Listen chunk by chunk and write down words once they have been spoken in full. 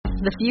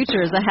The future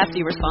is a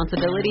hefty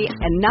responsibility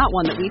and not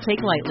one that we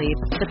take lightly.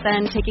 But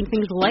then taking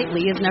things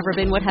lightly has never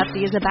been what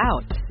Hefty is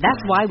about.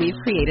 That's why we've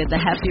created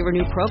the Hefty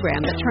Renew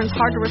program that turns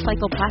hard to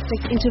recycle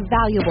plastics into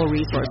valuable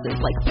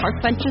resources like park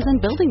benches and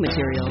building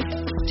materials.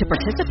 To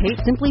participate,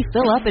 simply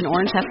fill up an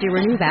orange Hefty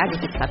Renew bag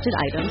with accepted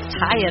items,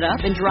 tie it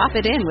up, and drop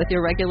it in with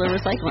your regular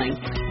recycling.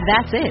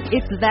 That's it.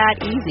 It's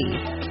that easy.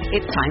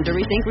 It's time to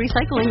rethink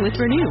recycling with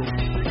Renew.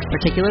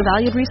 Particular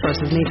valued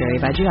resources may vary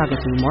by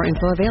geography. More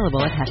info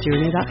available at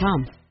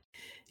heftyrenew.com.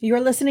 You're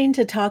listening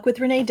to Talk with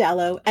Renee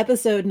Dallow,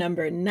 episode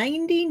number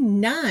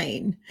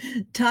 99.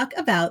 Talk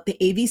about the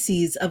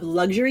ABCs of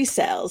luxury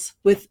sales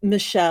with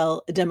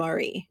Michelle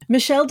Desmarais.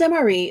 Michelle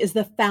Desmarais is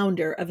the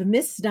founder of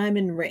Miss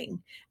Diamond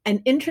Ring,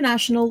 an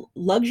international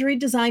luxury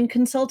design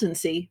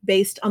consultancy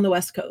based on the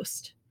West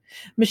Coast.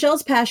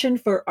 Michelle's passion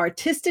for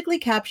artistically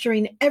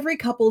capturing every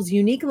couple's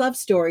unique love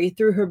story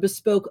through her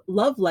bespoke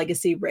Love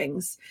Legacy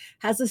rings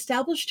has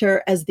established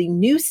her as the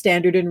new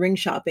standard in ring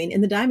shopping in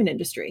the diamond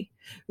industry,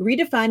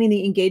 redefining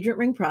the engagement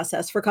ring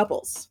process for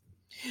couples.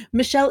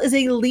 Michelle is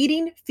a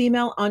leading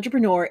female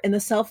entrepreneur in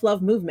the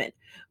self-love movement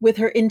with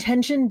her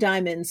Intention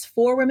Diamonds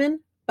for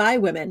women, by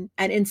women,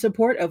 and in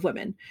support of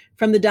women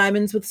from the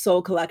Diamonds with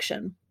Soul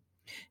collection.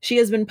 She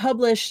has been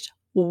published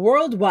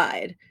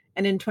worldwide,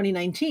 and in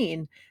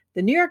 2019,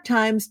 the New York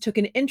Times took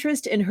an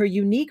interest in her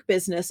unique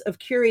business of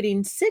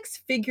curating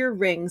six-figure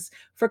rings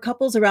for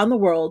couples around the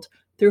world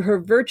through her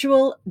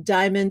virtual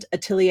diamond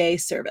atelier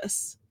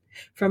service.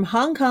 From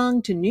Hong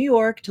Kong to New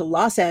York to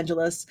Los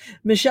Angeles,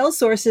 Michelle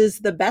sources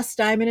the best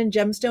diamond and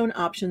gemstone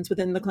options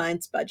within the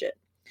client's budget.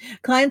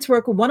 Clients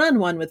work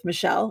one-on-one with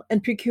Michelle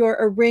and procure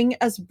a ring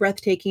as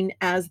breathtaking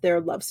as their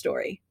love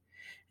story.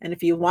 And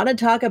if you want to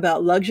talk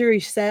about luxury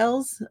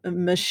sales,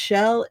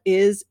 Michelle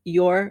is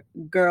your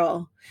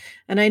girl.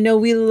 And I know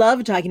we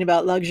love talking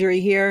about luxury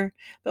here,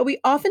 but we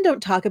often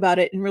don't talk about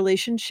it in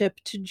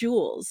relationship to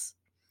jewels.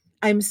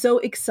 I'm so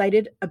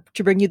excited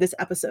to bring you this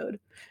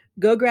episode.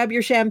 Go grab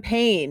your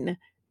champagne,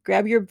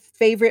 grab your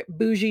favorite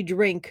bougie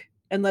drink,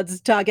 and let's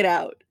talk it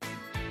out.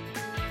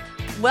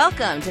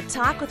 Welcome to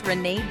Talk with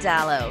Renee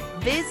Dallow,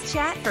 biz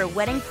chat for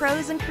wedding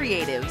pros and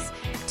creatives.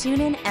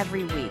 Tune in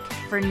every week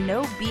for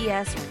no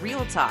BS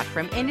real talk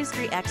from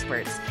industry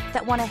experts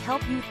that want to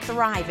help you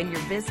thrive in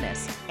your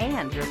business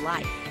and your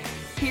life.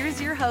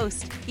 Here's your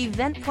host,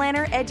 event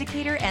planner,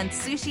 educator, and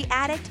sushi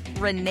addict,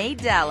 Renee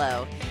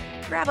Dallow.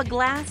 Grab a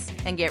glass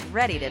and get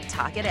ready to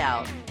talk it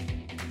out.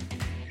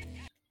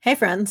 Hey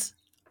friends,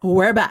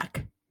 we're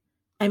back.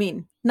 I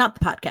mean, not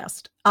the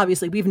podcast.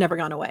 Obviously, we've never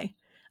gone away.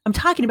 I'm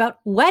talking about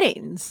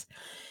weddings.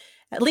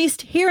 At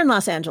least here in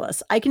Los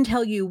Angeles, I can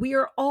tell you we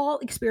are all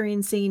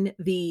experiencing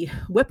the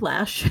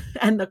whiplash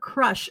and the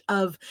crush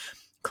of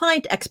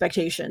client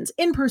expectations,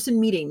 in-person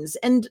meetings,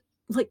 and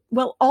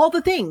all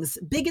the things,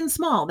 big and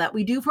small, that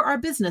we do for our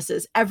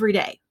businesses every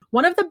day.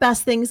 One of the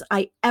best things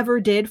I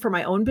ever did for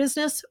my own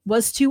business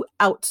was to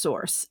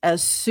outsource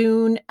as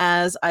soon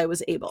as I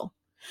was able.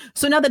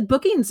 So now that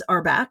bookings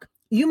are back,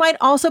 you might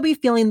also be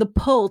feeling the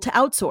pull to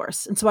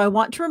outsource. And so I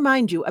want to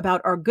remind you about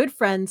our good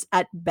friends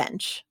at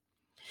Bench.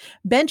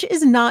 Bench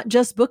is not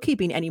just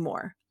bookkeeping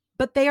anymore,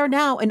 but they are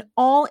now an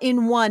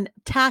all-in-one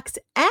tax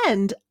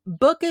and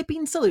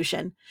bookkeeping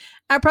solution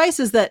at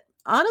prices that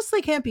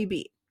honestly can't be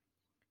beat.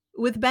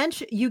 With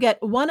Bench, you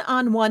get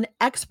one-on-one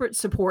expert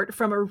support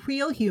from a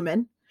real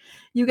human,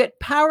 you get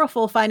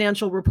powerful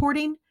financial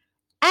reporting,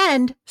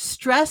 and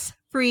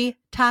stress-free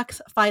tax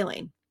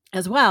filing,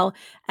 as well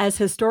as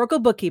historical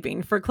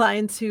bookkeeping for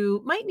clients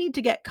who might need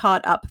to get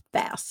caught up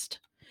fast.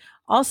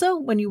 Also,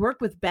 when you work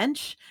with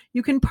Bench,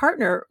 you can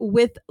partner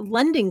with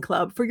Lending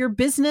Club for your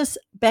business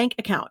bank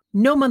account.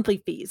 No monthly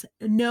fees,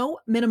 no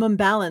minimum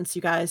balance,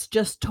 you guys,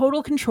 just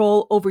total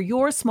control over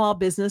your small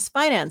business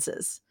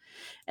finances.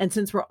 And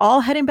since we're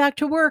all heading back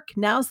to work,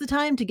 now's the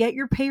time to get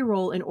your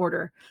payroll in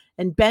order.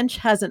 And Bench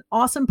has an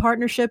awesome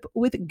partnership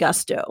with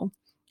Gusto.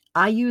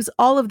 I use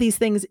all of these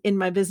things in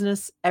my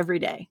business every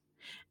day.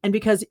 And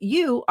because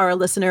you are a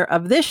listener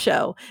of this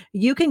show,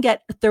 you can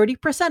get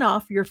 30%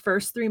 off your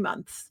first 3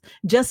 months.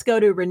 Just go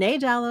to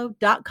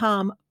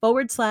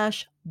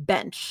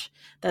reneedallow.com/bench.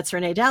 That's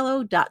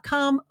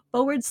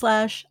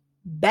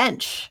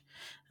reneedallow.com/bench.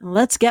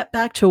 Let's get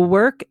back to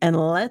work and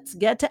let's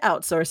get to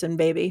outsourcing,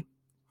 baby.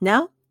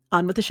 Now,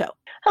 on with the show.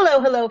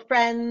 Hello,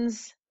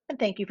 friends. And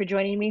thank you for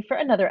joining me for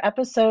another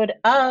episode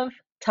of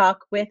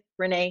Talk with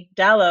Renee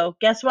Dallow.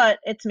 Guess what?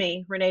 It's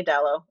me, Renee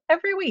Dallow,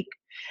 every week.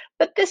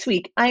 But this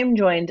week, I am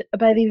joined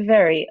by the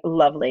very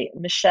lovely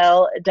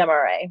Michelle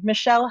Desmarais.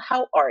 Michelle,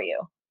 how are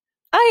you?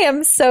 I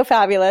am so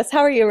fabulous. How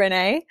are you,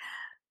 Renee?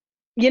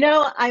 You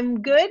know,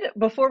 I'm good.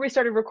 Before we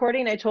started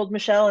recording, I told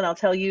Michelle, and I'll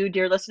tell you,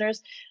 dear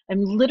listeners,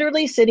 I'm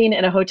literally sitting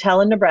in a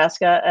hotel in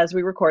Nebraska as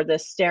we record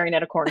this, staring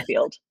at a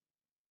cornfield.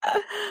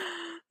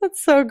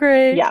 That's so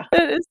great. Yeah.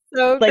 It is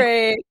so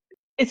great.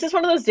 It's just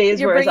one of those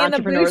days where as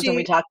entrepreneurs, when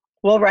we talk,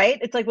 well, right?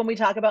 It's like when we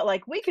talk about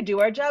we could do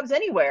our jobs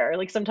anywhere.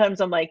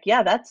 Sometimes I'm like,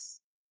 yeah, that's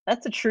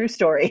a true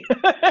story.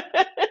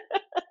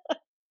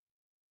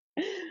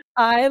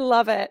 I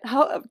love it.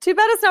 Too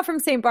bad it's not from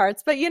St.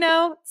 Bart's, but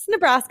it's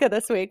Nebraska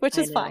this week, which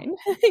is fine.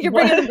 You're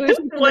bringing the bougie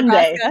to One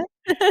Nebraska.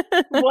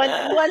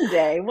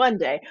 day. One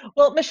day.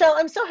 Well, Michelle,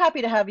 I'm so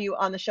happy to have you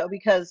on the show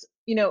because,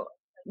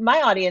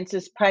 my audience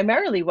is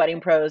primarily wedding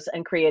pros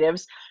and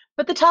creatives,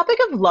 but the topic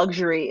of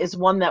luxury is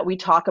one that we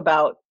talk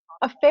about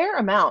a fair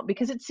amount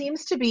because it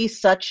seems to be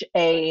such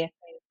an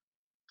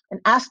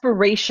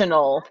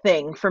aspirational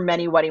thing for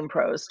many wedding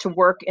pros to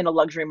work in a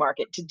luxury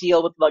market, to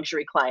deal with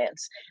luxury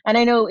clients. And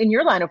I know in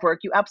your line of work,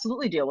 you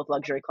absolutely deal with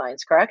luxury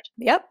clients, correct?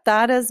 Yep.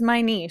 That is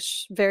my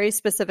niche, very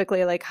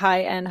specifically like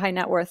high-end, high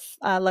net worth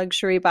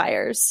luxury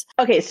buyers.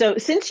 Okay. So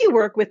since you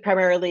work with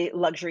primarily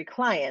luxury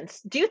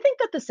clients, do you think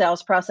that the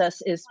sales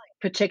process is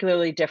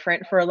particularly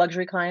different for a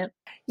luxury client?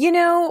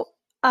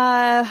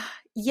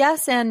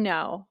 Yes and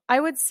no. I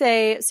would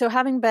say, so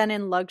having been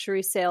in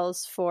luxury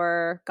sales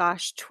for,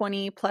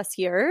 20 plus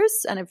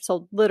years, and I've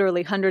sold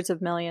literally hundreds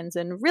of millions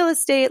in real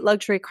estate,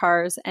 luxury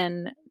cars,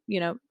 and,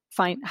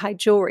 fine high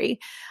jewelry.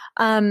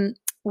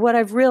 What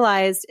I've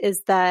realized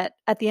is that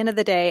at the end of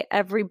the day,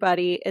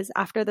 everybody is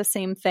after the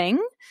same thing,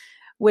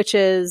 which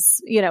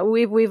is,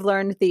 we've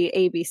learned the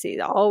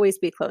ABC, always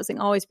be closing,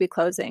 always be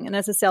closing. And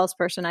as a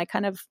salesperson,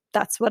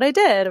 that's what I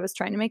did. I was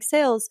trying to make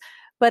sales.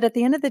 But at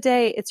the end of the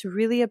day, it's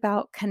really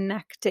about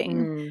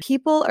connecting.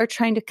 People are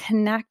trying to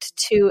connect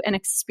to an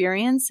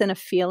experience and a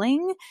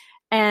feeling.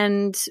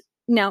 And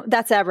now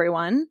that's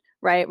everyone,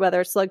 right?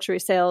 Whether it's luxury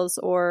sales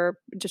or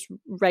just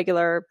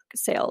regular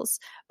sales.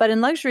 But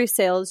in luxury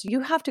sales, you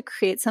have to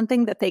create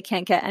something that they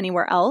can't get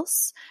anywhere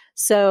else.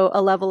 So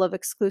a level of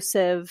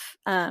exclusive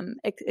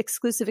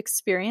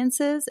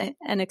experiences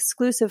and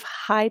exclusive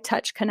high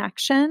touch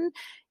connection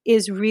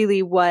is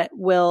really what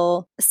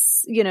will,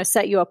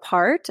 set you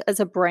apart as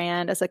a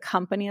brand, as a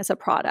company, as a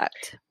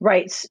product.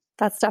 Right.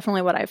 That's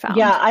definitely what I found.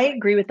 Yeah, I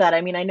agree with that.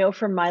 I mean, I know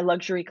from my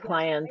luxury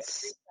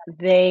clients,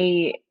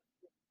 they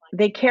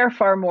care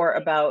far more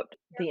about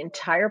the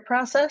entire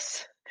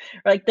process.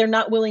 Like they're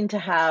not willing to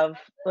have,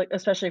 like,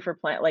 especially for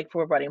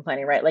wedding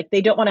planning, right? Like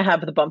they don't want to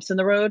have the bumps in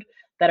the road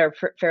that are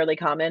fairly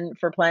common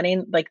for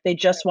planning. Like they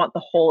just want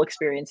the whole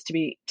experience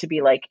to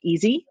be like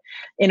easy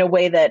in a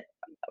way that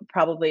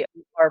probably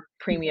our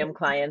premium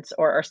clients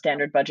or our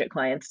standard budget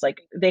clients, like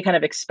they kind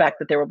of expect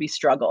that there will be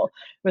struggle.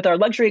 With our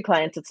luxury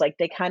clients, it's like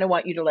they kind of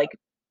want you to like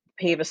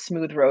pave a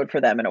smooth road for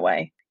them in a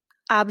way.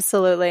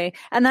 Absolutely.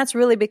 And that's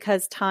really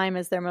because time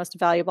is their most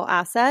valuable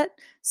asset.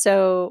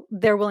 So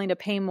they're willing to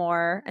pay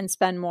more and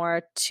spend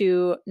more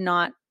to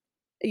not,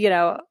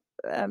 to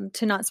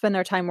not spend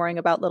their time worrying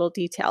about little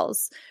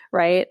details,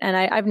 right? And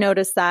I've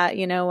noticed that,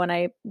 when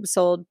I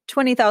sold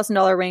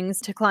 $20,000 rings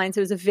to clients,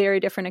 it was a very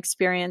different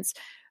experience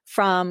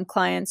from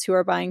clients who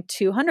are buying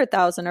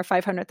 $200,000 or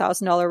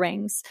 $500,000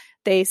 rings.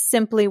 They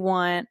simply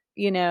want,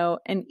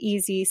 an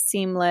easy,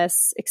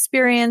 seamless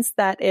experience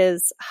that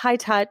is high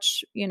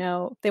touch.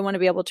 They want to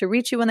be able to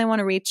reach you when they want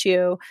to reach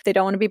you. They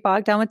don't want to be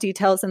bogged down with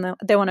details, and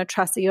they want to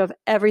trust that you have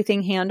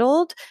everything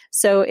handled.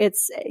 So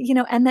it's,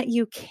 and that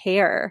you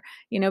care.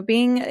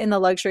 Being in the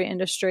luxury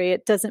industry,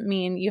 it doesn't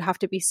mean you have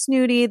to be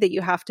snooty, that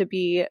you have to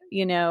be,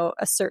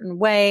 a certain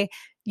way.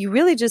 You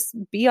really just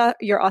be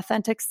your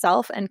authentic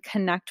self and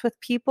connect with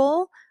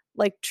people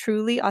like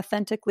truly,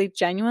 authentically,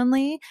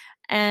 genuinely,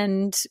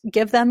 and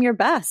give them your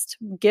best.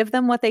 Give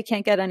them what they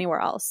can't get anywhere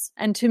else.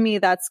 And to me,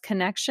 that's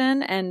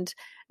connection and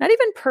not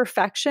even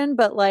perfection,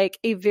 but like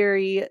a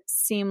very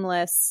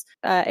seamless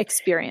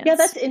experience. Yeah,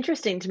 that's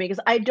interesting to me because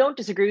I don't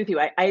disagree with you.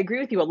 I agree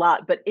with you a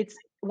lot, but it's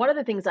one of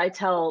the things I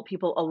tell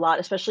people a lot,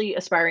 especially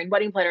aspiring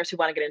wedding planners who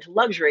want to get into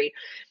luxury,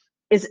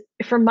 is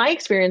from my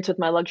experience with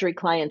my luxury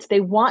clients,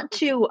 they want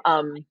to,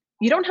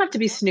 you don't have to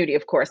be snooty,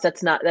 of course,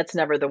 that's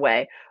never the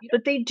way,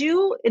 but they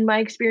do, in my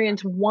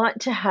experience,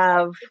 want to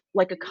have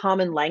like a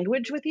common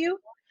language with you.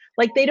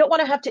 Like they don't want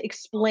to have to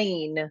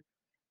explain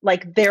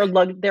like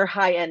their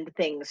high end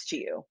things to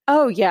you.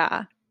 Oh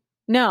yeah.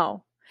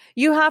 No,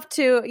 you have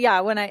to.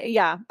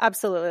 Yeah.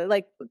 Absolutely.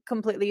 Like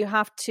completely. You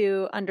have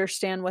to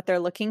understand what they're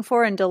looking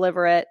for and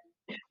deliver it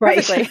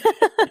perfectly.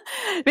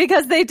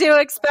 Because they do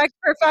expect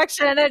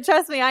perfection. And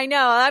trust me, I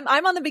know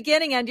I'm on the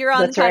beginning end. You're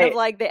on That's kind right. of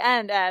like the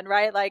end,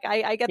 right? Like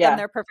I get them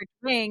their perfect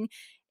ring.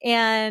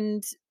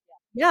 And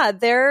yeah,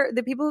 they're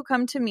the people who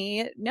come to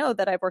me know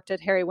that I've worked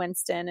at Harry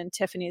Winston and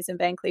Tiffany's and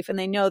Van Cleef, and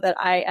they know that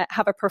I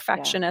have a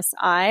perfectionist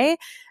eye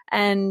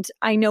and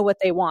I know what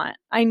they want.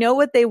 I know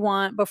what they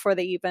want before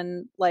they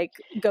even like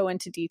go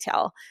into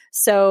detail.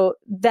 So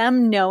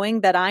them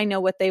knowing that I know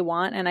what they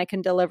want and I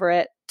can deliver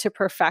it to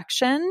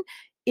perfection,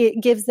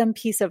 it gives them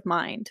peace of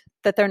mind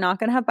that they're not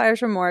going to have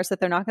buyer's remorse,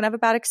 that they're not going to have a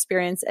bad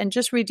experience, and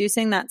just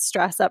reducing that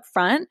stress up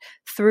front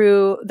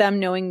through them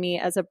knowing me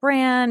as a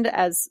brand,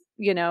 as,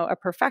 a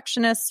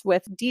perfectionist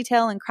with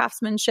detail and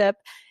craftsmanship.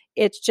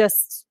 It's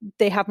just,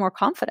 they have more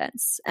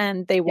confidence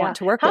and they want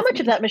to work with me. How much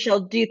of that,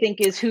 Michelle, do you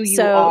think is who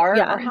you are?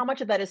 Or how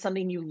much of that is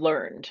something you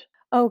learned?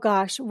 Oh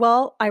gosh.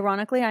 Well,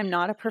 ironically, I'm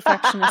not a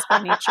perfectionist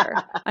by nature.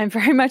 I'm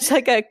very much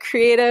like a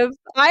creative.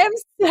 I am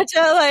such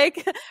a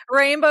like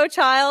rainbow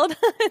child.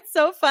 It's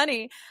so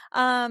funny.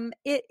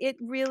 It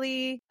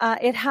really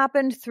it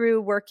happened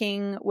through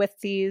working with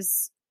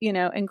these,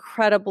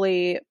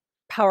 incredibly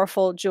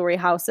powerful jewelry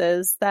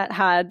houses that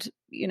had,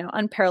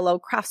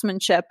 unparalleled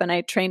craftsmanship. And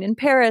I trained in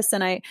Paris,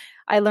 and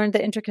I learned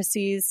the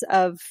intricacies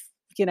of,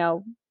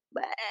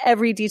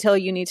 every detail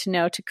you need to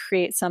know to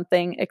create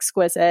something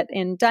exquisite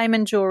in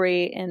diamond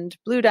jewelry and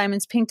blue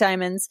diamonds, pink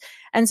diamonds.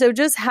 And so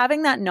just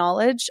having that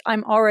knowledge, I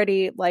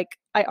already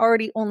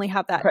only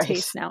have that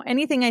taste now.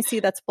 Anything I see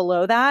that's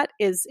below that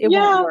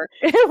won't work.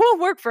 It won't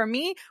work for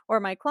me or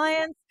my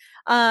clients.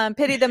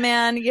 Pity the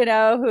man,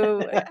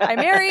 who I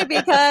marry,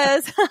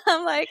 because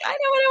I'm like, I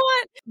know what I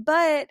want.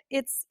 But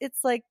it's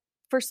like,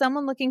 for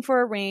someone looking for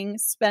a ring,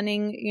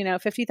 spending,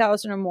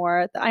 $50,000 or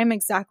more, I'm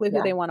exactly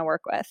who they want to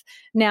work with.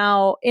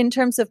 Now, in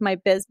terms of my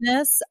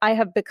business, I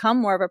have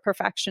become more of a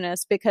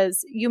perfectionist,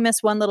 because you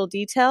miss one little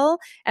detail.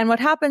 And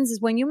what happens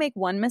is when you make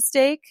one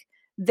mistake,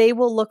 they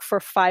will look for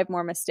 5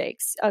 more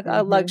mistakes,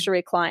 a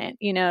luxury client.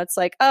 It's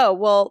like, oh,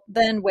 well,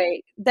 then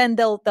wait, then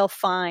they'll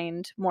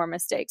find more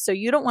mistakes. So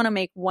you don't want to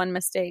make one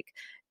mistake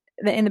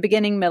in the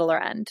beginning, middle,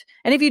 or end.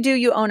 And if you do,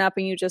 you own up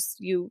and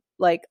you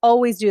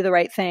always do the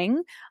right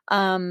thing.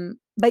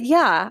 But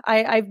yeah,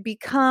 I've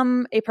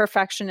become a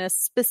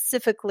perfectionist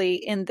specifically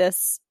in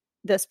this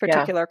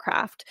particular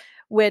craft,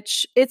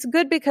 which it's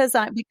good because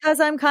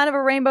I'm kind of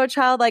a rainbow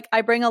child. Like,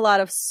 I bring a lot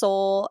of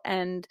soul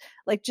and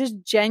like just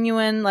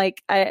genuine,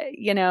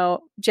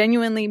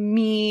 genuinely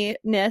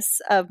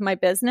me-ness of my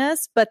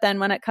business. But then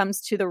when it comes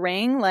to the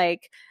ring,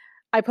 like,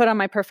 I put on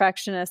my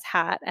perfectionist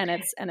hat and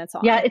it's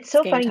on. Yeah, it's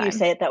so funny you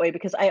say it that way,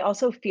 because I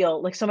also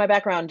feel like, so my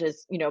background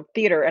is,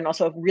 theater and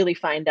also really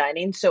fine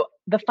dining. So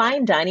the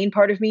fine dining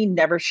part of me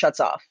never shuts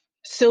off.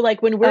 So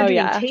like when we're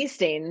doing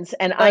tastings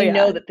and I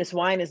know that this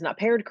wine is not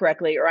paired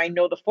correctly, or I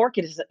know the fork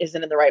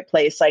isn't in the right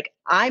place, like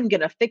I'm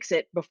going to fix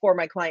it before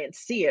my clients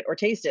see it or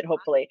taste it,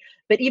 hopefully.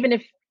 But even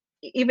if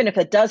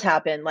it does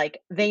happen, like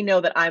they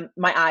know that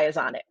my eye is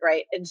on it.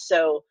 Right. And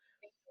so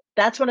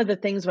that's one of the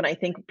things when I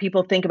think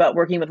people think about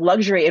working with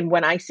luxury. And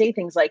when I say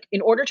things like, in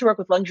order to work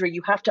with luxury,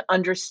 you have to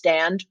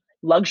understand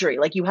luxury.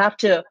 Like you have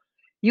to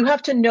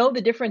know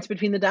the difference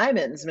between the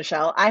diamonds,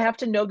 Michelle. I have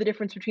to know the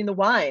difference between the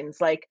wines.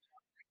 Like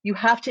you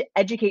have to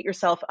educate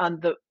yourself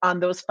on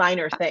those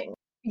finer things.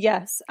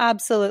 Yes,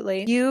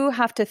 absolutely. You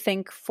have to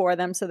think for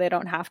them so they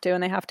don't have to.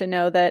 And they have to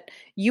know that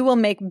you will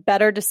make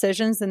better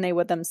decisions than they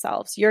would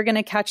themselves. You're going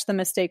to catch the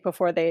mistake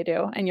before they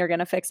do, and you're going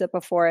to fix it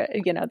before,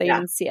 they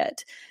even see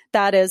it.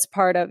 That is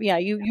part of,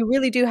 you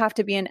really do have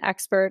to be an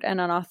expert and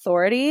an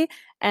authority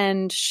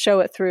and show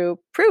it through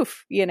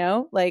proof,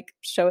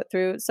 show it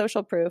through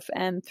social proof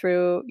and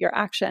through your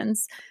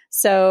actions.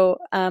 So,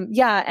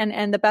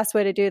 and the best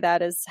way to do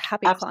that is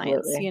happy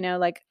clients.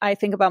 Like I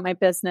think about my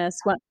business.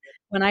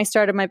 When I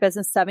started my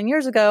business 7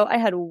 years ago, I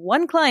had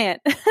one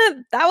client.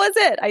 That was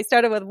it. I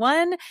started with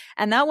one,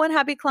 and that one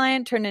happy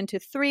client turned into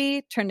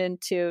 3, turned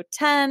into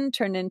 10,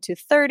 turned into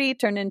 30,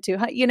 turned into,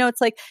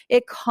 it's like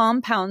it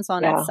compounds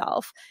on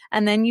itself.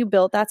 And then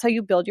that's how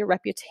you build your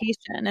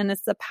reputation. And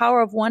it's the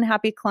power of one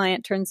happy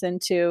client turns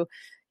into,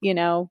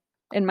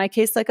 in my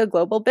case, like a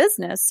global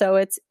business. So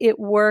it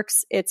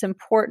works. It's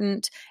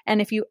important.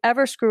 And if you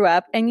ever screw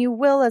up, and you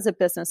will as a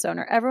business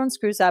owner, everyone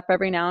screws up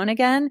every now and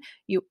again,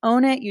 you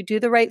own it, you do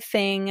the right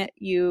thing,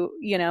 you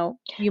make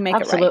it right.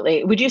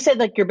 Absolutely. Would you say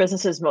like your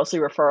business is mostly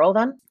referral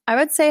then? I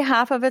would say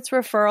half of it's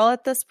referral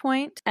at this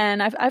point.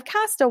 And I've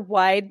cast a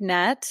wide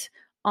net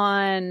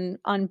on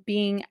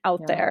being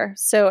out there.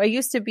 So I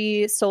used to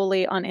be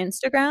solely on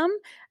Instagram.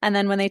 And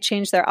then when they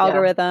changed their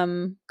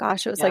algorithm,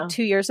 gosh, it was like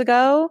 2 years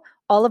ago,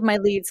 all of my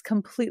leads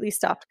completely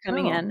stopped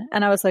coming in.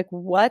 And I was like,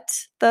 what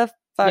the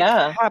fuck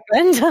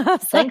happened? I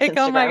was Thanks, like,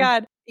 Instagram. Oh my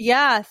God.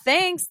 Yeah.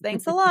 Thanks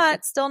a lot.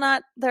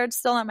 They're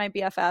still not my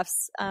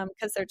BFFs.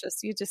 Cause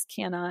you just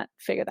cannot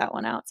figure that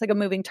one out. It's like a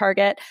moving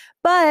target.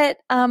 But,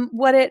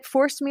 what it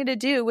forced me to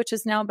do, which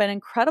has now been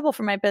incredible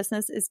for my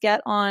business, is get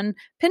on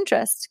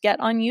Pinterest, get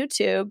on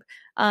YouTube,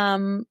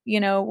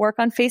 work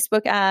on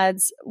Facebook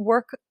ads,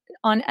 work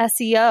on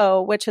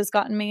SEO, which has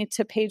gotten me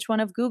to page 1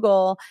 of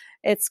Google.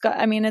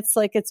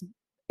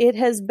 It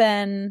has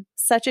been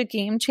such a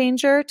game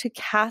changer to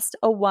cast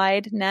a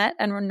wide net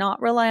and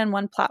not rely on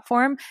one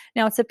platform.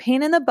 Now, it's a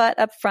pain in the butt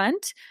up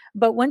front,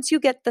 but once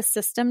you get the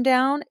system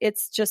down, it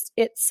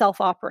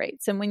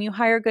self-operates. And when you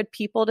hire good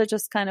people to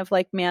just kind of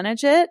like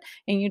manage it,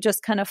 and you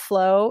just kind of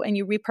flow and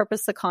you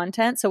repurpose the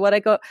content. So what I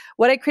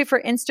create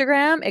for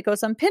Instagram, it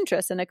goes on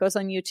Pinterest and it goes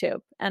on YouTube,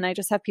 and I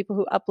just have people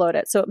who upload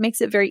it. So it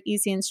makes it very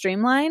easy and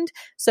streamlined.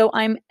 So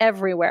I'm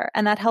everywhere,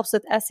 and that helps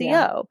with SEO.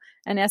 Yeah.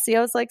 And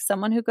SEO is like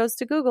someone who goes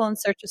to Google and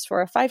searches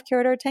for a 5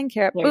 carat or a 10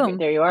 carat. Boom,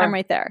 there you are. I'm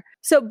right there.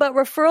 So, but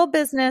referral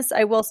business,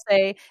 I will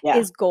say,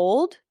 is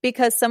gold,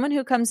 because someone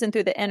who comes in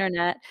through the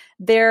internet,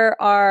 there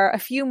are a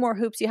few more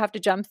hoops you have to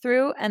jump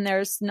through, and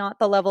there's not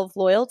the level of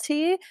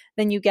loyalty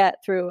than you get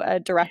through a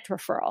direct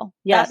referral.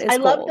 Yes, I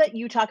love that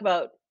you talk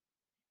about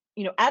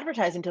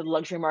advertising to the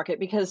luxury market,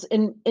 because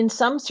in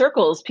some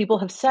circles, people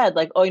have said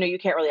like, oh, you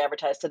can't really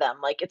advertise to them.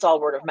 Like it's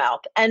all word of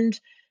mouth. And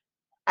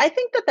I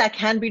think that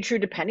can be true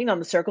depending on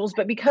the circles,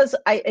 but because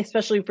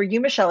especially for you,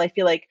 Michelle, I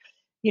feel like,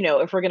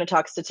 if we're going to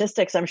talk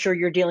statistics, I'm sure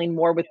you're dealing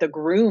more with the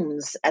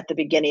grooms at the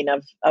beginning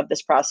of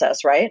this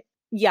process, right?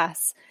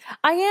 Yes,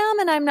 I am.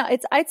 And I'm not,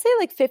 I'd say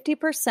like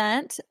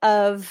 50%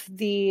 of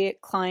the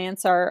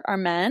clients are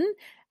men.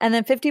 And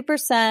then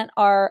 50%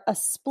 are a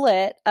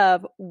split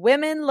of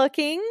women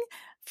looking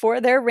for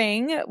their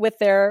ring with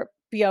their,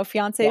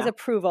 fiance's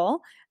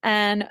approval,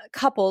 and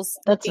couples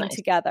looking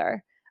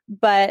together.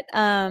 But,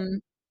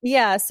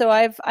 yeah, so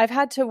I've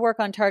had to work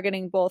on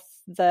targeting both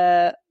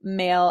the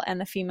male and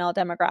the female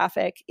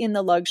demographic in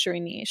the luxury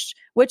niche,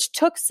 which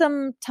took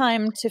some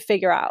time to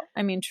figure out.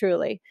 I mean,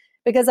 truly,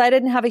 because I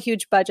didn't have a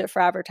huge budget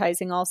for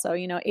advertising. Also,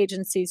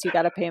 agencies, you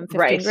got to pay them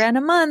 15 grand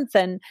a month,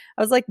 and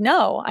I was like,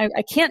 no,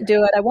 I can't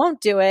do it. I won't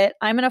do it.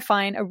 I'm going to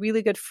find a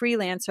really good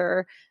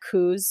freelancer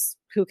who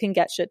can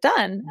get shit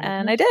done, mm-hmm.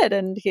 and I did,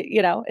 and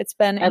it's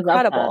been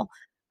incredible.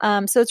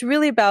 So it's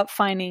really about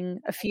finding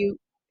a few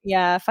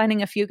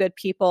good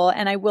people.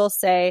 And I will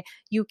say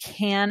you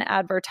can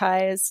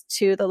advertise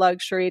to the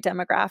luxury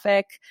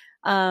demographic.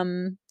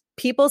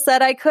 People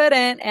said I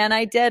couldn't, and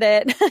I did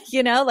it.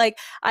 Like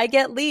I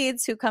get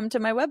leads who come to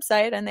my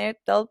website and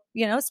they'll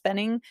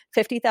spending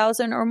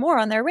 $50,000 or more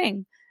on their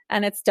ring.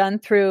 And it's done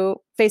through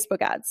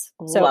Facebook ads.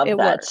 So Love it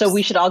that. works. So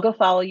we should all go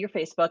follow your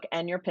Facebook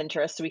and your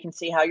Pinterest so we can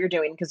see how you're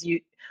doing, because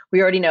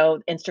we already know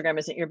Instagram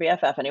isn't your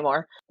BFF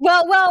anymore.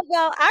 Well,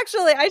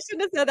 actually, I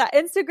shouldn't have said that.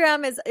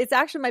 Instagram it's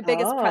actually my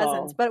biggest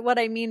presence. But what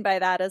I mean by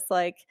that is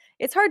like,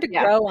 it's hard to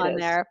grow on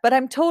there, but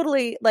I'm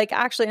totally like,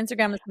 actually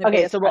Instagram is my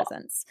biggest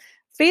presence.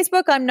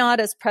 Facebook, I'm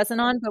not as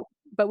present on,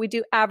 but we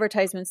do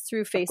advertisements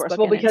through Facebook.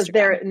 Well, because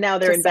Instagram,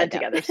 they're in bed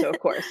together. So of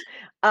course,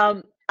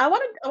 I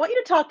want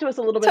you to talk to us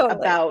a little bit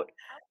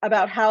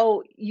about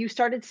how you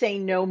started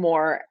saying no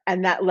more,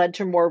 and that led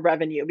to more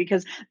revenue,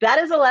 because that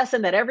is a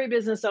lesson that every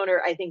business owner,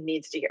 I think,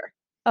 needs to hear.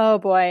 Oh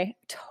boy,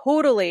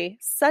 totally.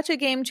 Such a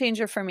game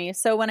changer for me.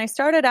 So when I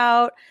started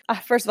out,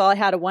 first of all, I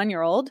had a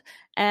 1-year-old,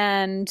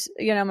 and,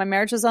 my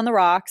marriage was on the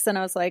rocks, and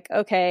I was like,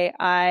 okay,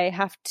 I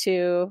have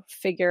to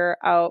figure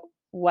out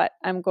what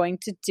I'm going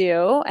to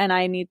do. And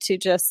I need to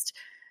just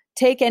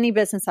take any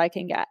business I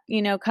can get,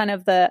 kind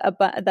of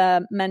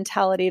the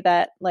mentality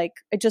that like,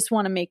 I just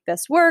want to make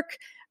this work.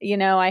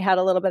 I had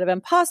a little bit of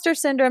imposter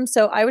syndrome.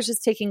 So I was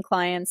just taking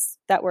clients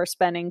that were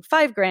spending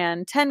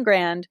 $5,000,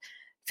 $10,000,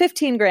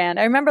 $15,000.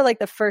 I remember like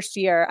the first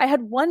year I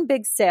had one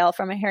big sale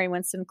from a Harry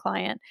Winston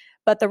client,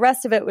 but the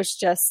rest of it was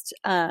just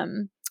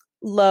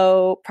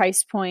low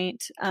price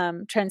point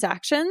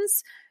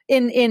transactions.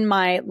 In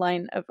my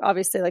line of,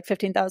 obviously, like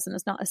 15,000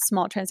 is not a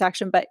small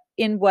transaction, but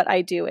in what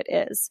I do, it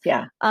is.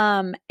 Yeah.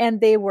 And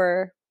they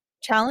were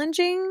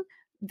challenging.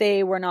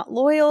 They were not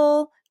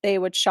loyal. They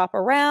would shop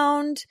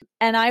around,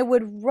 and I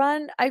would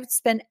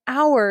spend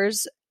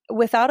hours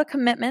without a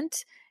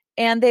commitment,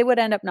 and they would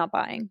end up not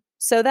buying.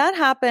 So that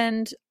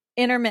happened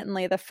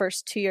intermittently the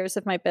first 2 years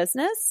of my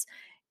business.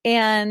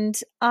 And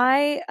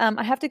I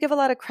have to give a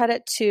lot of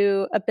credit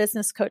to a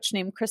business coach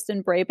named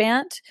Kristen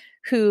Brabant,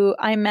 who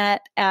I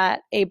met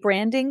at a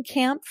branding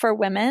camp for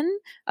women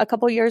a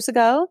couple years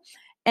ago.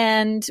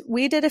 And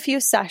we did a few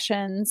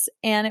sessions,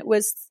 and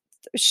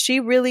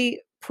she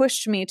really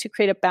pushed me to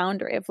create a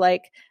boundary of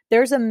like,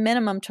 there's a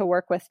minimum to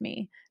work with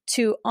me,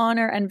 to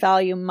honor and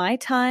value my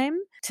time,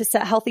 to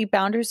set healthy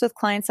boundaries with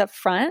clients up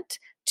front,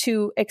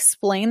 to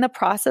explain the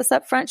process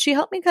up front. She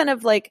helped me kind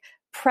of like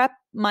prep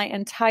my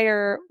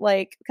entire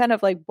like kind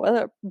of like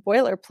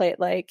boilerplate,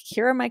 like,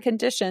 here are my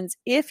conditions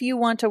if you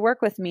want to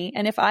work with me,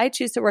 and if I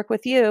choose to work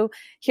with you,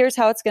 here's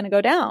how it's going to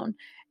go down.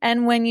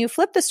 And when you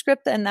flip the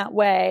script in that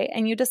way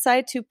and you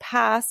decide to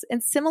pass,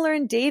 and similar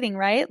in dating,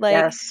 right?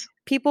 Like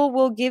people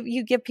will give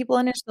people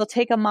an inch, they'll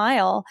take a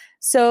mile.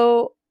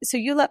 So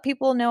you let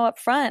people know up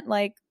front,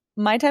 like,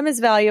 my time is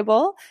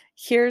valuable.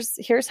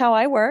 Here's how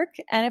I work.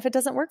 And if it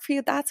doesn't work for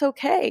you, that's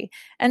okay.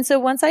 And so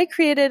once I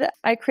created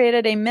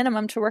a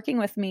minimum to working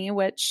with me,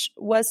 which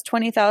was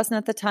 20,000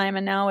 at the time,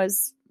 and now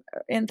is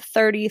in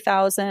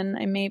 30,000.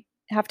 I may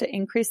have to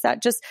increase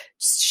that just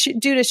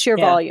due to sheer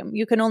volume.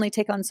 You can only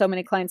take on so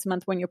many clients a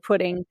month when you're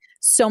putting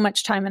so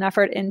much time and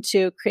effort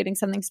into creating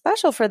something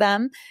special for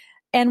them.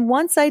 And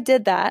once I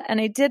did that, and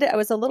I did it, I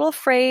was a little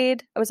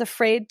afraid. I was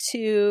afraid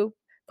to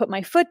put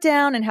my foot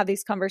down and have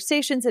these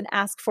conversations and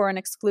ask for an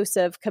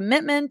exclusive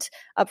commitment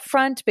up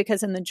front,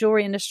 because in the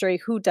jewelry industry,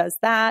 who does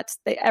that?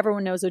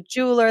 Everyone knows a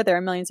jeweler. There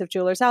are millions of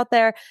jewelers out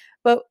there.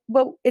 But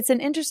it's an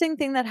interesting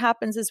thing that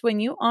happens is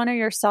when you honor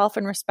yourself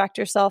and respect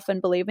yourself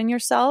and believe in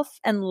yourself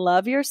and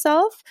love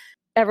yourself,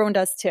 everyone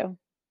does too.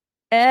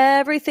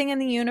 Everything in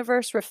the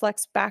universe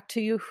reflects back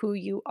to you who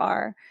you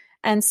are.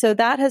 And so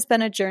that has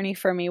been a journey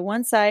for me.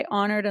 Once I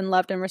honored and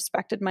loved and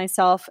respected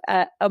myself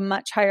at a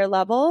much higher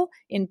level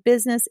in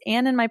business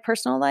and in my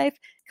personal life,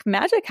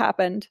 magic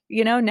happened.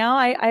 Now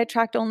I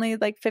attract only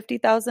like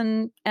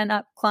 50,000 and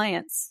up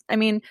clients. I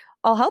mean,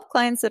 I'll help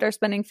clients that are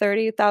spending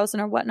 30,000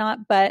 or whatnot,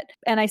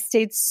 and I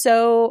stayed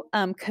so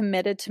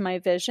committed to my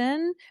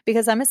vision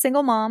because I'm a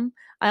single mom.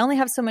 I only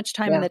have so much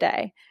time in the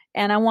day,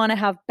 and I want to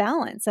have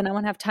balance, and I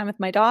want to have time with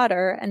my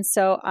daughter. And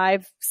so I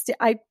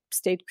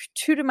stayed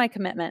true to my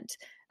commitment.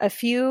 A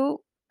few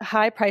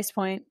high price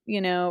point,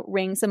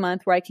 rings a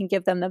month where I can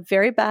give them the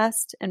very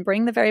best and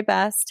bring the very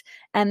best,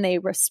 and they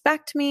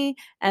respect me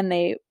and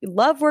they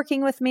love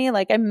working with me.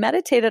 Like I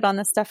meditated on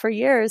this stuff for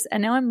years,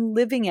 and now I'm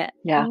living it.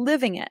 Yeah.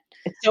 Living it.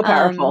 It's so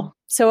powerful.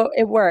 So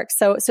it works.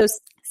 So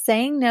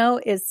saying no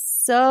is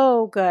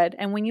so good.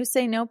 And when you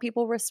say no,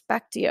 people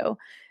respect you.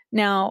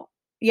 Now,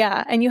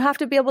 yeah. And you have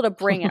to be able to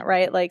bring it,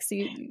 right? Like, so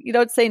you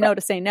don't say no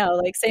to say no,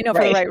 like say no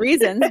for the right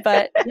reasons,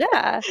 but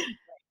yeah,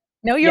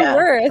 know your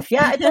worth.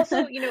 Yeah. It's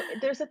also,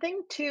 there's a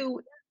thing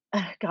too.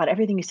 God,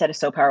 everything you said is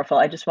so powerful.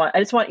 I just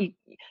want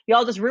you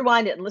all just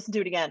rewind it and listen to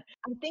it again.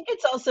 I think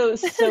it's also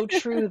so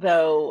true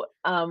though.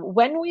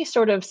 When we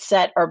sort of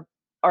set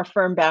our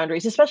firm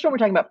boundaries, especially when we're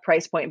talking about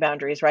price point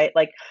boundaries, right?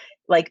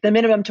 Like the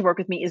minimum to work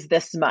with me is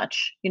this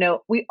much.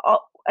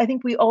 I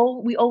think we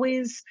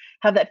always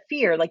have that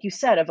fear, like you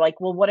said, of like,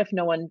 well, what if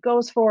no one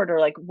goes for it? Or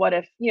like, what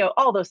if,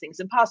 all those things,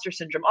 imposter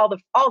syndrome, all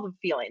the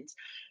feelings.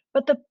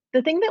 But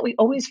the thing that we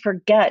always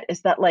forget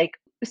is that, like,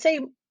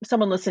 say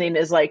someone listening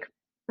is like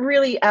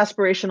really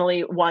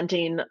aspirationally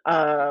wanting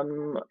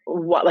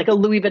like a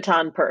Louis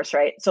Vuitton purse,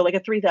 right? So like a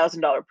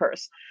 $3,000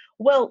 purse.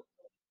 Well,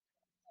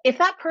 if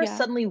that purse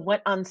suddenly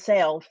went on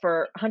sale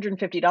for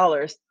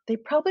 $150, they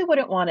probably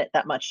wouldn't want it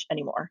that much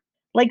anymore.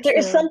 Like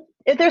there's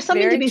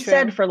something to be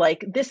said for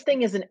like, this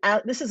thing is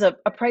this is a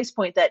price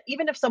point that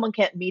even if someone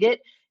can't meet it,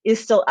 is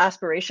still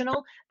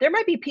aspirational. There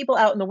might be people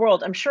out in the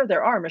world, I'm sure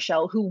there are,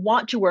 Michelle, who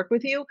want to work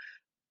with you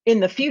in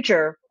the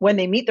future when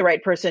they meet the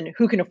right person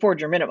who can afford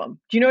your minimum.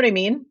 Do you know what I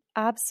mean?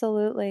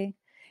 Absolutely.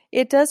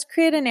 It does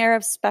create an air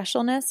of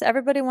specialness.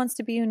 Everybody wants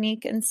to be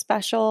unique and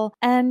special.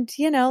 And,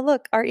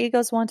 look, our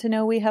egos want to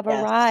know we have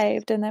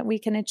arrived and that we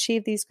can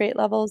achieve these great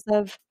levels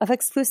of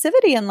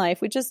exclusivity in life.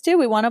 We just do.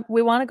 We want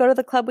to go to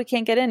the club we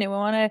can't get into. We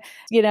want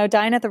to,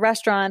 dine at the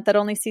restaurant that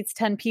only seats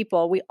 10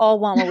 people. We all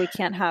want what we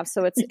can't have.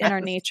 So it's in our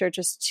nature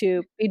just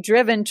to be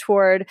driven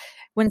toward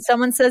when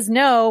someone says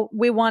no,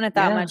 we want it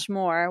that much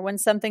more. When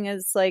something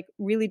is like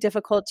really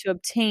difficult to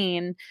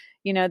obtain,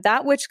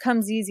 that which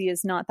comes easy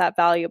is not that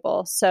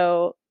valuable.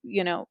 So,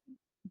 in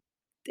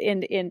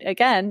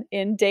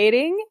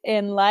dating,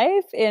 in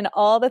life, in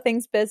all the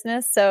things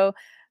business. So,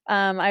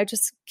 I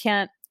just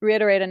can't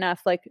reiterate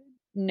enough, like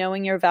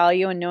knowing your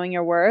value and knowing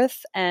your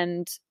worth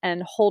and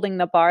holding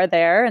the bar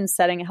there and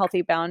setting a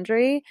healthy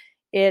boundary.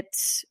 It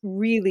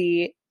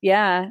really,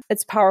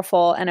 it's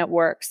powerful and it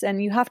works.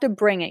 And you have to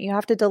bring it. You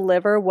have to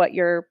deliver what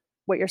you're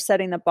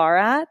setting the bar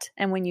at.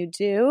 And when you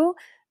do,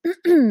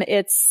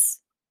 it's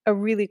a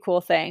really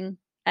cool thing.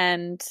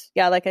 And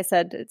like I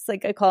said, it's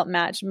like, I call it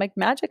magic. Like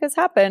magic has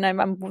happened.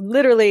 I'm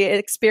literally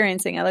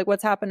experiencing it. Like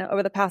what's happened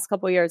over the past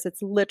couple of years,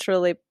 it's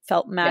literally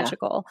felt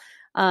magical.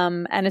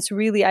 And it's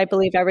really, I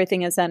believe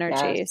everything is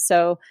energy. Yes.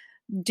 So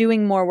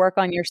doing more work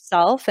on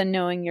yourself and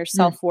knowing your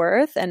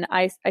self-worth. And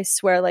I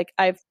swear, like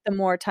the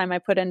more time I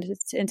put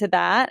into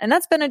that, and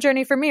that's been a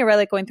journey for me, right?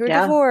 Like going through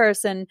a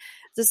divorce and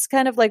just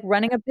kind of like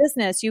running a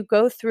business, you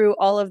go through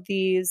all of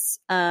these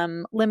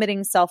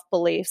limiting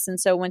self-beliefs. And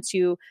so once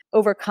you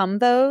overcome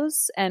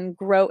those and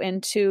grow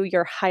into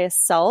your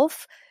highest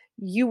self,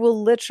 you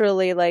will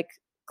literally like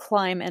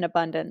climb in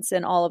abundance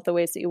in all of the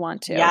ways that you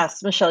want to.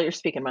 Yes, Michelle, you're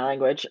speaking my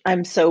language.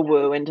 I'm so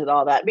woo into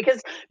all that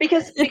because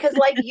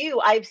like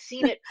you, I've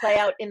seen it play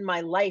out in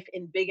my life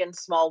in big and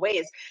small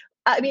ways.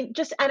 I mean,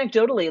 just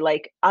anecdotally,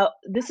 like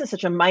this is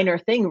such a minor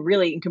thing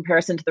really in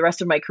comparison to the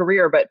rest of my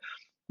career. But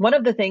one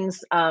of the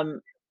things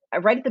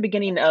right at the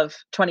beginning of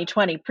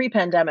 2020,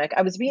 pre-pandemic,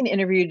 I was being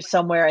interviewed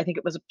somewhere. I think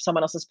it was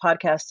someone else's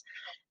podcast.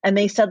 And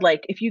they said,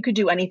 like, if you could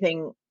do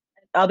anything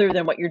other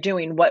than what you're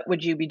doing, what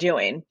would you be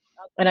doing?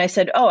 And I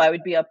said, I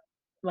would be a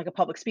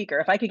public speaker.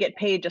 If I could get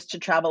paid just to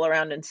travel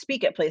around and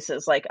speak at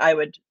places, like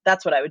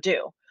that's what I would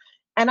do.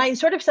 And I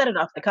sort of said it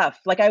off the cuff.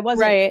 Like I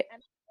wasn't, right.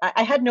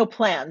 I had no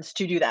plans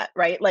to do that.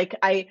 Right. Like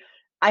I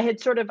have,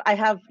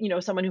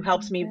 someone who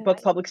helps me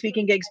book public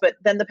speaking gigs, but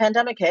then the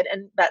pandemic hit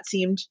and that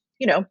seemed,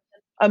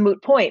 a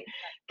moot point.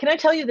 Can I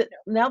tell you that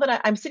now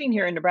that I'm sitting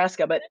here in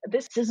Nebraska, but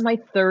this is my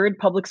third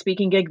public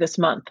speaking gig this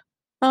month.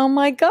 Oh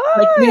my God.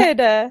 Like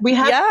we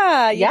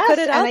have, you put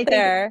it out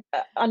there.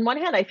 On one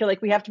hand, I feel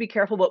like we have to be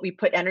careful what we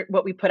put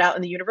out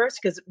in the universe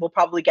because we'll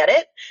probably get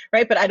it.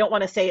 Right. But I don't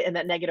want to say it in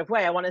that negative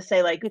way. I want to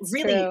say like it's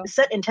really true.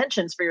 Set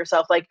intentions for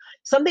yourself. Like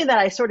something that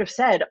I sort of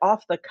said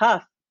off the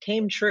cuff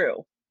came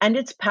true and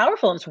it's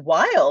powerful and it's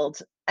wild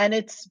and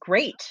it's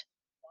great.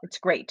 It's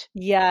great.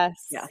 Yes.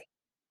 Yeah.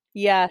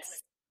 Yes.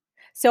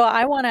 So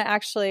I want to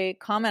actually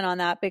comment on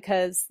that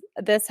because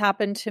this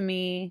happened to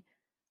me.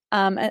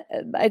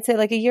 I'd say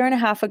like a year and a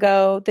half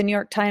ago, the New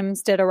York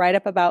Times did a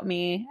write-up about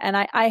me and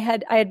I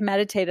had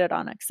meditated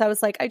on it because I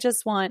was like, I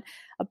just want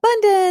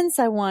abundance.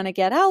 I want to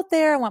get out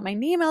there. I want my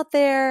name out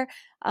there.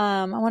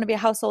 I want to be a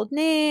household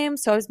name.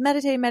 So I was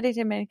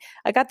meditating.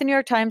 I got the New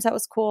York Times. That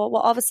was cool.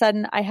 Well, all of a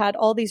sudden I had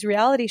all these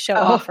reality show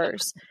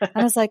offers. And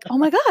I was like, oh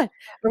my God,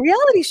 a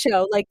reality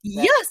show. Like,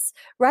 yes,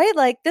 right?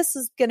 Like this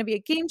is going to be a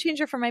game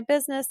changer for my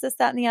business, this,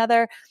 that, and the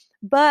other.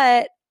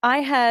 But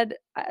I had,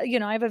 I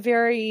have a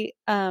very,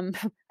 I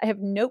have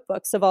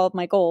notebooks of all of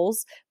my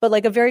goals, but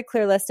like a very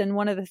clear list. And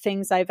one of the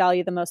things I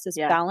value the most is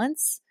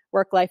balance,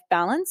 work-life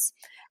balance.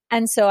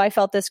 And so I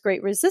felt this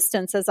great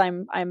resistance as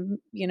I'm,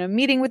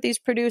 meeting with these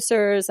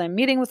producers, I'm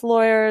meeting with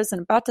lawyers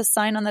and about to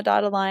sign on the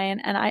dotted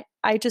line. And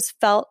I just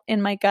felt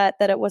in my gut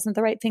that it wasn't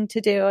the right thing to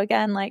do.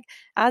 Again, like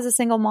as a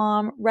single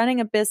mom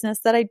running a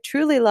business that I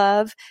truly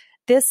love,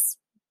 this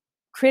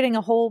creating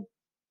a whole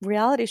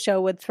reality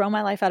show would throw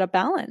my life out of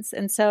balance.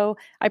 And so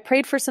I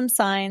prayed for some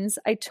signs.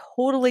 I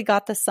totally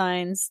got the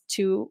signs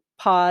to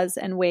pause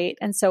and wait.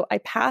 And so I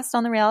passed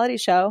on the reality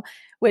show,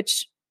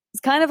 which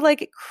it's kind of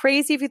like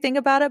crazy if you think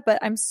about it, but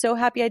I'm so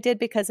happy I did,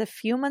 because a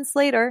few months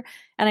later,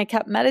 and I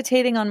kept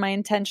meditating on my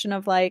intention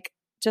of like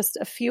just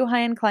a few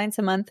high-end clients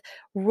a month,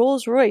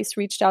 Rolls-Royce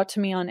reached out to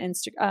me on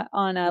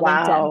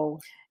LinkedIn.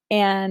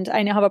 And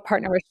I now have a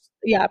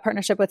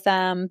partnership with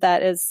them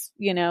that is,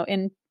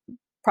 in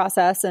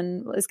process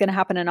and is going to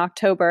happen in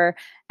October.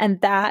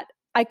 And that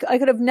I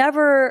could have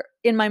never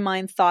in my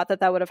mind thought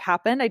that would have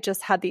happened. I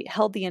just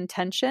held the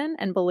intention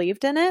and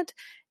believed in it,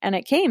 and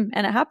it came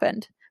and it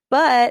happened.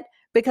 But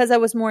because I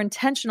was more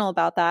intentional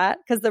about that,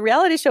 because the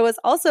reality show was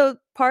also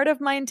part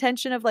of my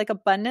intention of like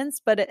abundance,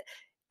 but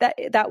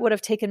that would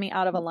have taken me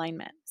out of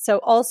alignment. So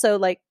also,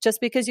 like, just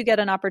because you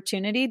get an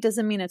opportunity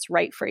doesn't mean it's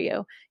right for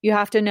you. You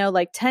have to know,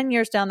 like, 10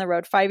 years down the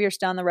road, 5 years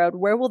down the road,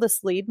 where will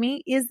this lead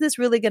me? Is this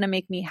really going to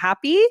make me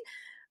happy?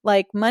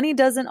 Like, money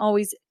doesn't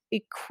always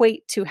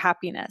equate to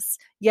happiness.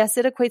 Yes,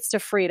 it equates to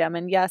freedom.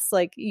 And yes,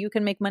 like you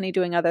can make money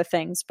doing other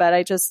things, but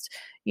I just,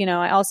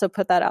 I also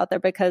put that out there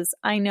because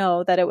I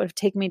know that it would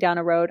take me down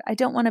a road I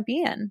don't want to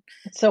be in.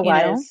 It's so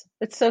wise.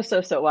 It's so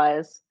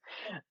wise.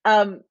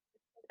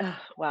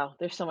 Wow,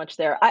 there's so much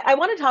there. I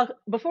want to talk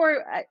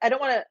before, I don't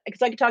want to,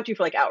 because I could talk to you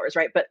for like hours,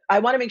 right? But I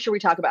want to make sure we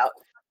talk about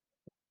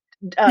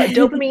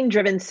dopamine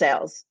driven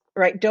sales,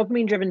 right?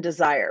 Dopamine driven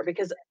desire,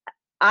 because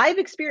I've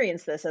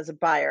experienced this as a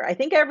buyer. I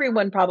think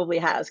everyone probably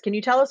has. Can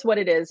you tell us what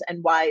it is and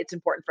why it's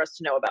important for us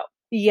to know about?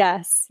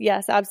 Yes,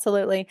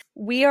 absolutely.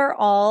 We are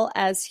all,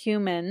 as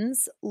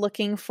humans,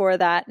 looking for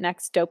that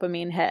next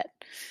dopamine hit.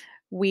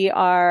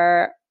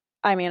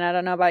 I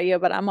don't know about you,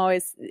 but I'm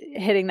always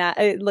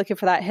looking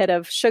for that hit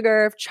of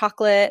sugar,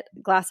 chocolate,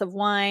 glass of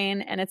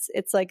wine. And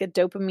it's like a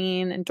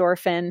dopamine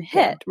endorphin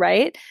hit,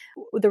 right?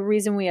 The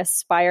reason we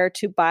aspire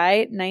to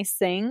buy nice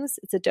things,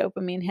 it's a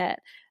dopamine hit.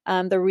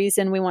 The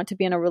reason we want to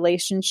be in a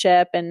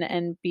relationship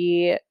and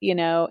be,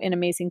 in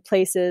amazing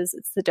places,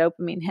 it's the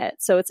dopamine hit.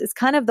 So it's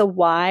kind of the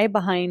why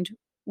behind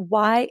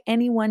why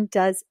anyone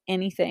does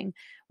anything,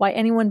 why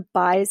anyone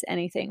buys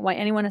anything, why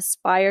anyone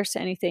aspires to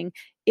anything.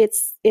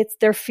 It's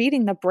they're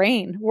feeding the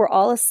brain. We're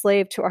all a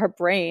slave to our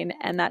brain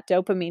and that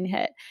dopamine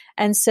hit.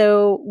 And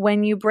so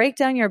when you break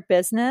down your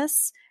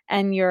business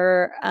and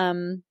your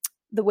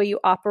the way you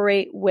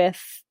operate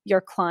with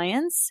your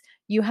clients,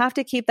 you have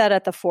to keep that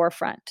at the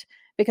forefront,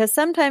 because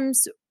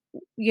sometimes,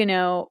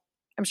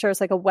 I'm sure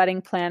it's like a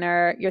wedding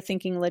planner, you're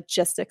thinking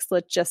logistics,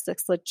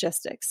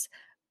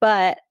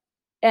 but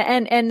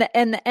and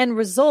the end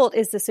result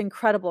is this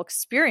incredible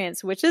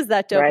experience, which is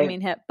that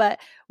dopamine hit. But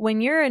when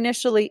you're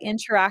initially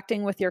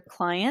interacting with your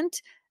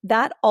client,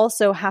 that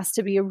also has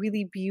to be a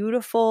really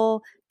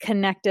beautiful,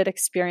 connected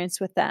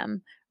experience with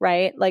them,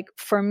 right? Like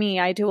for me,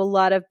 I do a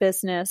lot of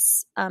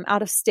business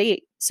out of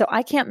state, so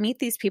I can't meet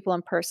these people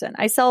in person.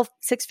 I sell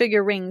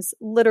 6-figure rings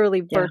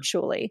literally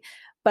virtually.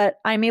 But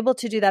I'm able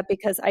to do that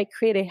because I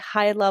create a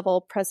high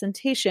level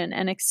presentation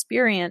and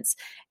experience.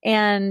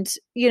 And,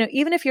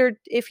 even if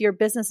your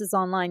business is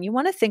online, you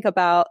want to think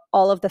about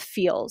all of the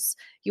feels.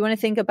 You want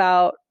to think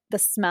about the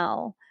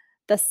smell,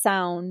 the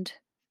sound,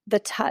 the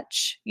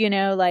touch,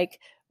 like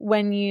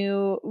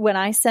when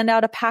I send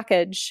out a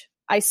package,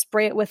 I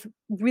spray it with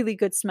really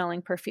good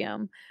smelling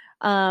perfume.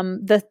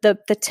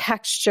 The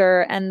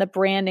texture and the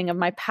branding of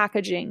my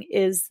packaging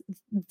is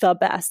the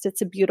best.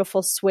 It's a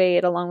beautiful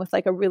suede along with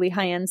like a really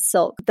high-end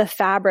silk. The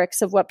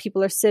fabrics of what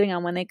people are sitting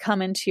on when they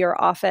come into your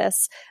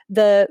office,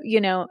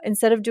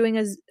 instead of doing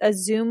a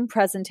Zoom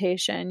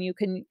presentation, you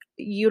can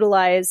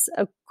utilize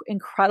a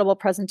incredible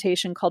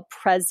presentation called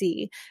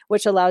Prezi,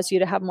 which allows you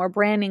to have more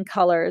branding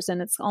colors,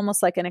 and it's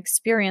almost like an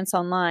experience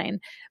online.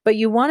 But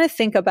you want to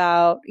think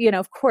about,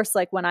 of course,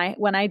 like when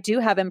I do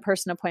have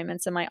in-person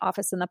appointments in my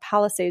office in the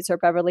Palisades or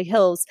Beverly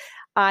Hills,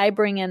 I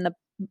bring in the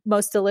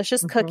most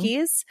delicious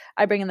cookies,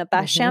 I bring in the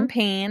best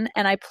champagne,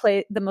 and I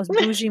play the most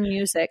bougie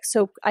music.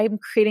 So I'm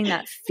creating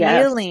that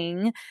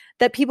feeling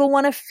that people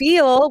want to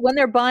feel when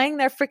they're buying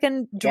their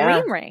freaking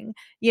dream ring.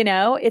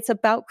 It's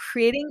about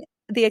creating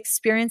the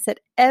experience at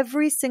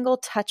every single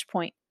touch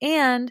point.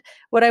 And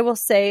what I will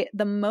say,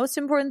 the most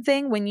important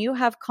thing when you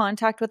have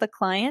contact with a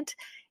client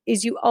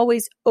is you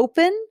always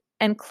open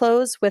and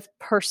close with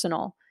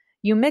personal.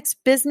 You mix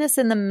business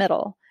in the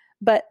middle,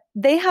 but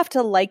they have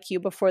to like you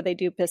before they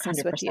do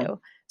business 100%. with you.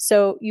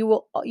 So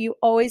you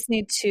always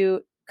need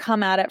to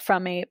come at it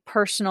from a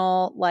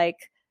personal, like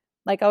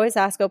always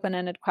ask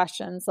open-ended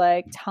questions.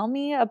 Like, tell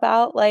me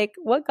about like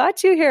what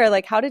got you here?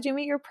 Like, how did you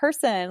meet your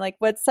person? Like,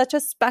 what's such a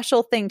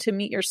special thing to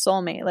meet your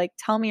soulmate? Like,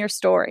 tell me your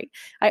story.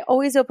 I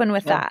always open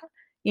with that.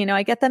 You know,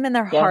 I get them in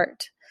their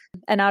heart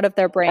and out of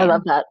their brain. I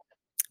love that.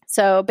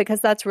 So,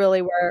 because that's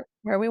really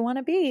where we want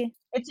to be.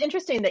 It's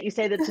interesting that you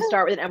say that to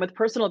start with and end with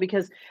personal,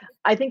 because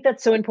I think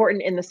that's so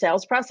important in the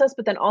sales process.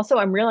 But then also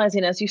I'm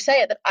realizing as you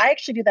say it, that I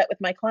actually do that with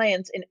my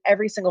clients in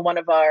every single one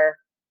of our,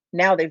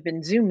 now they've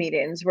been Zoom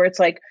meetings, where it's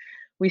like,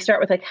 we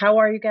start with like, how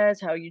are you guys?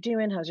 How are you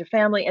doing? How's your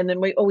family? And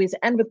then we always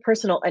end with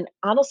personal. And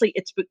honestly,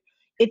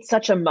 it's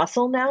such a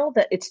muscle now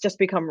that it's just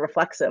become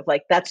reflexive.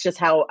 Like that's just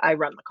how I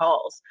run the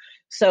calls.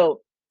 So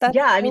it's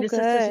just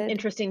an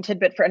interesting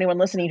tidbit for anyone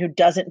listening who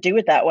doesn't do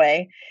it that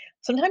way.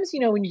 Sometimes, you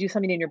know, when you do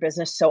something in your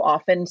business so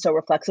often, so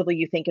reflexively,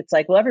 you think it's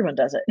like, well, everyone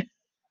does it.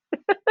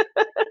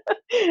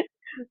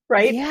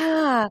 Right?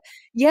 Yeah.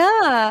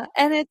 Yeah.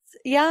 And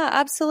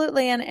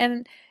absolutely.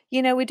 And,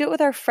 you know, we do it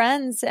with our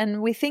friends,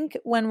 and we think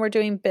when we're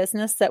doing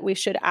business that we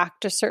should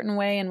act a certain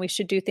way and we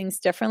should do things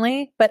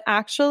differently. But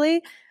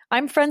actually,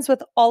 I'm friends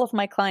with all of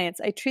my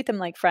clients. I treat them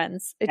like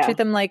friends. I treat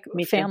them like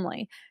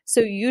family. So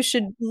you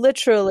should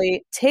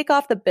literally take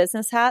off the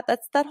business hat.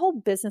 That whole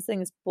business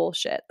thing is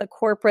bullshit. The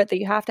corporate that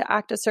you have to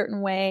act a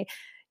certain way.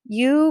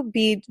 You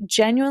be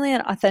genuinely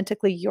and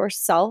authentically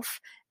yourself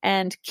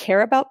and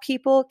care about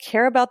people,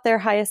 care about their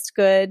highest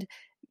good,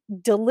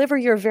 deliver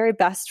your very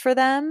best for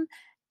them,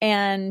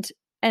 and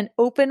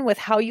open with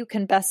how you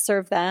can best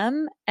serve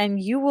them,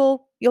 and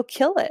you'll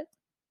kill it.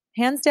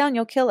 Hands down,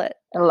 you'll kill it.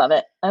 I love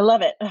it.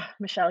 Ugh,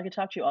 Michelle, I could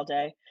talk to you all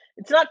day.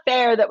 It's not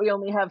fair that we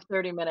only have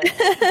 30 minutes.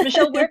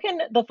 Michelle, where can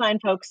the fine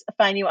folks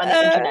find you on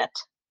the internet?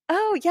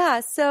 Oh, yeah.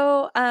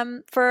 So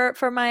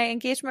for my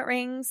engagement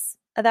rings,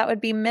 that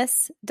would be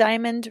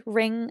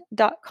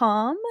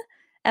missdiamondring.com.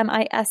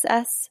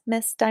 MISS,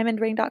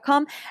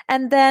 missdiamondring.com.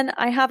 And then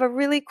I have a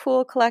really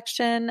cool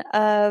collection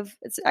of,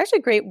 it's actually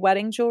great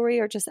wedding jewelry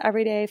or just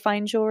everyday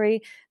fine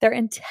jewelry. They're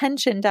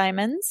intention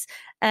diamonds,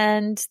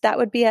 and that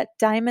would be at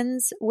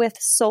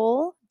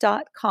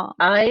diamondswithsoul.com.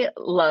 I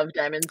love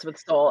Diamonds with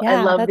Soul.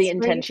 Yeah, I love the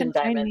intention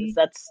diamonds.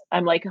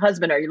 I'm like,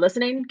 husband, are you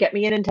listening? Get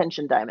me an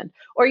intention diamond.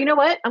 Or you know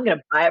what? I'm going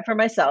to buy it for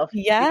myself.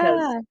 Yeah.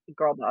 Because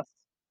girl boss.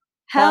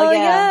 Hell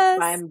yes.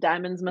 I'm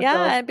diamonds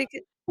myself. Yeah,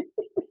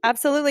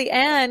 absolutely.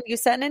 And you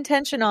set an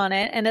intention on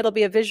it, and it'll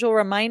be a visual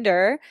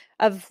reminder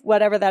of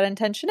whatever that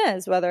intention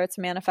is, whether it's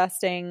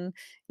manifesting,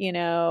 you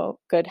know,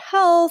 good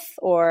health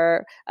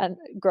or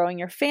growing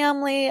your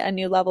family, a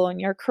new level in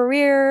your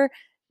career.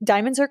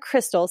 Diamonds are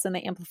crystals and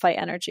they amplify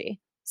energy.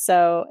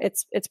 So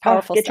it's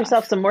powerful. Get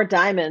yourself some more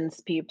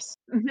diamonds, peeps.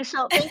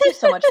 Michelle, thank you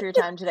so much for your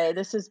time today.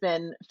 This has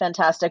been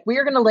fantastic. We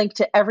are going to link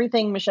to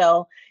everything,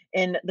 Michelle,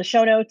 in the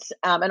show notes,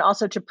 and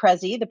also to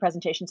Prezi, the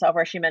presentation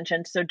software she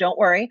mentioned. So don't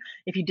worry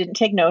if you didn't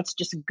take notes.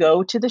 Just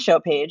go to the show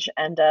page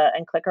and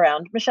click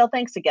around. Michelle,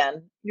 thanks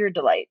again. You're a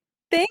delight.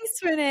 Thanks,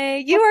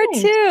 Renee. You are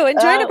too.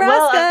 Enjoy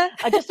Nebraska.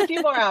 Just a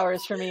few more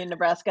hours for me in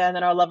Nebraska, and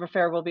then our love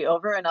affair will be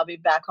over, and I'll be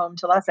back home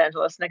to Los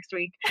Angeles next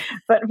week.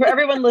 But for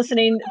everyone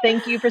listening,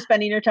 thank you for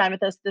spending your time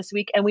with us this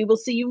week, and we will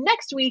see you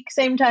next week,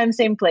 same time,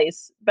 same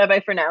place.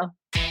 Bye-bye for now.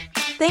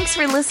 Thanks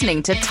for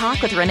listening to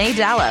Talk with Renee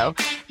Dalo.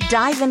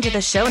 Dive into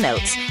the show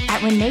notes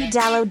at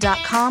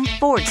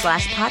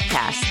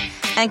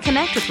reneedalo.com/podcast and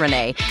connect with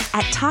Renee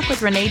at Talk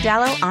with Renee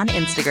Dalo on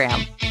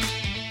Instagram.